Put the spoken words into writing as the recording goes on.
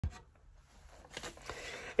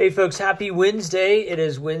Hey folks, happy Wednesday. It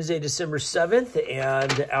is Wednesday, December 7th,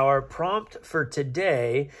 and our prompt for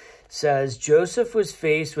today says Joseph was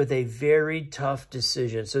faced with a very tough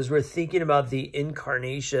decision. So as we're thinking about the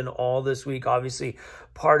incarnation all this week, obviously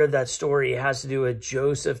part of that story has to do with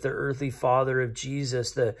Joseph, the earthly father of Jesus,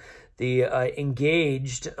 the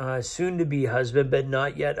engaged, soon-to-be husband, but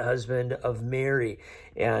not yet husband of Mary.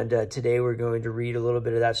 And today we're going to read a little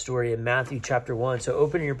bit of that story in Matthew chapter 1. So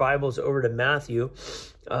open your Bibles over to Matthew.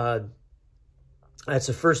 That's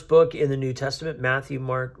the first book in the New Testament: Matthew,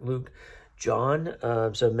 Mark, Luke, John.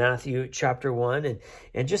 So Matthew chapter 1.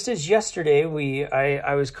 And just as yesterday,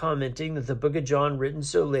 I was commenting that the book of John, written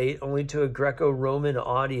so late, only to a Greco-Roman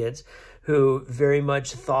audience who very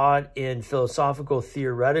much thought in philosophical,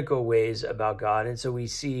 theoretical ways about God. And so we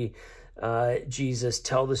see Jesus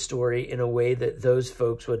tell the story in a way that those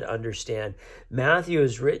folks would understand. Matthew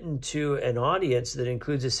is written to an audience that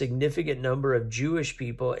includes a significant number of Jewish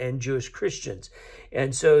people and Jewish Christians.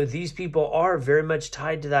 And so these people are very much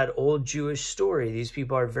tied to that old Jewish story. These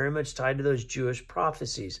people are very much tied to those Jewish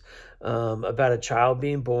prophecies about a child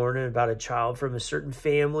being born and about a child from a certain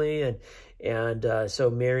family. And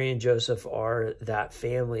so Mary and Joseph are that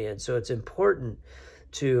family. And so it's important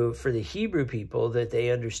for the Hebrew people that they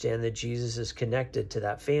understand that Jesus is connected to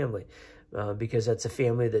that family because that's a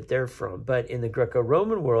family that they're from. But in the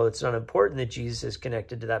Greco-Roman world, it's not important that Jesus is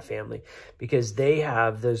connected to that family because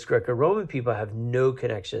those Greco-Roman people have no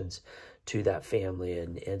connections to that family.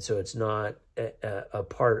 And so it's not a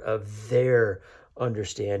part of their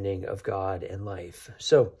understanding of God and life.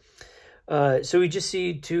 So we just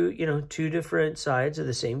see two different sides of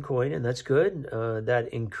the same coin, and that's good. That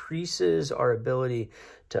increases our ability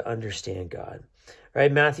to understand God. All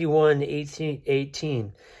right, Matthew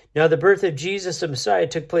 1:18. Now the birth of Jesus, the Messiah,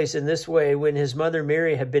 took place in this way: when his mother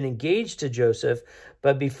Mary had been engaged to Joseph,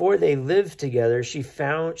 but before they lived together, she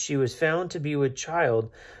was found to be with child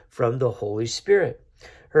from the Holy Spirit.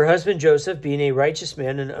 Her husband Joseph, being a righteous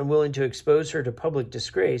man and unwilling to expose her to public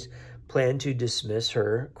disgrace, planned to dismiss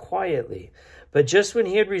her quietly. But just when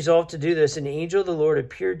he had resolved to do this, an angel of the Lord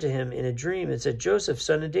appeared to him in a dream and said, "Joseph,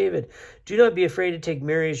 son of David, do not be afraid to take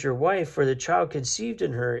Mary as your wife, for the child conceived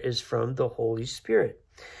in her is from the Holy Spirit.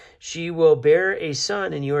 She will bear a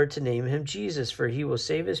son, and you are to name him Jesus, for he will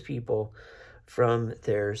save his people from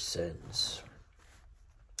their sins."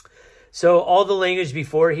 So all the language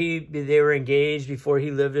before they were engaged, before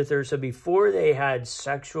he lived with her, so before they had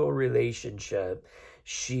sexual relationship,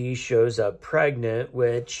 she shows up pregnant,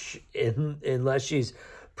 which unless she's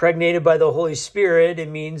pregnated by the Holy Spirit, it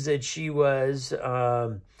means that she was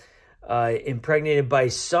impregnated by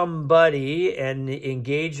somebody and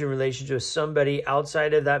engaged in relationship with somebody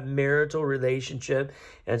outside of that marital relationship.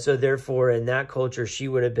 And so therefore, in that culture, she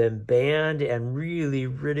would have been banned and really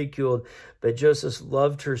ridiculed. But Joseph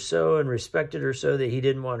loved her so and respected her so that he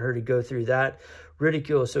didn't want her to go through that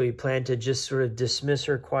ridicule. So he planned to just sort of dismiss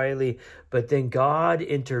her quietly. But then God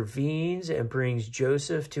intervenes and brings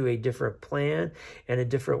Joseph to a different plan and a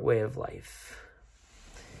different way of life.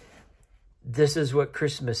 This is what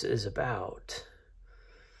Christmas is about.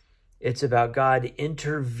 It's about God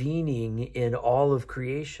intervening in all of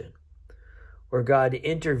creation, or God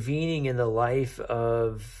intervening in the life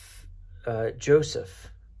of Joseph,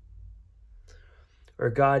 or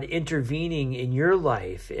God intervening in your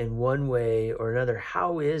life in one way or another.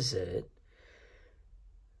 How is it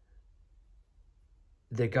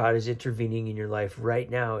that God is intervening in your life right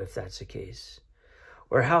now, if that's the case?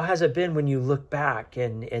 Or how has it been when you look back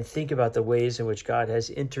and think about the ways in which God has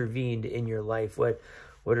intervened in your life? What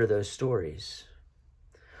are those stories?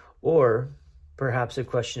 Or perhaps the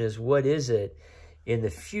question is, what is it in the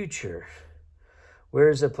future? Where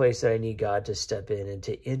is the place that I need God to step in and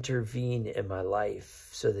to intervene in my life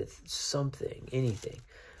so that something, anything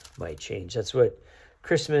might change? That's what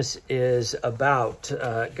Christmas is about,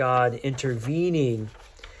 God intervening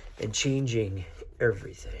and changing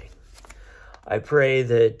everything. I pray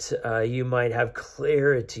that you might have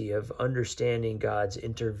clarity of understanding God's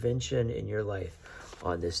intervention in your life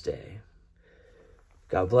on this day.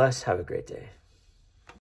 God bless. Have a great day.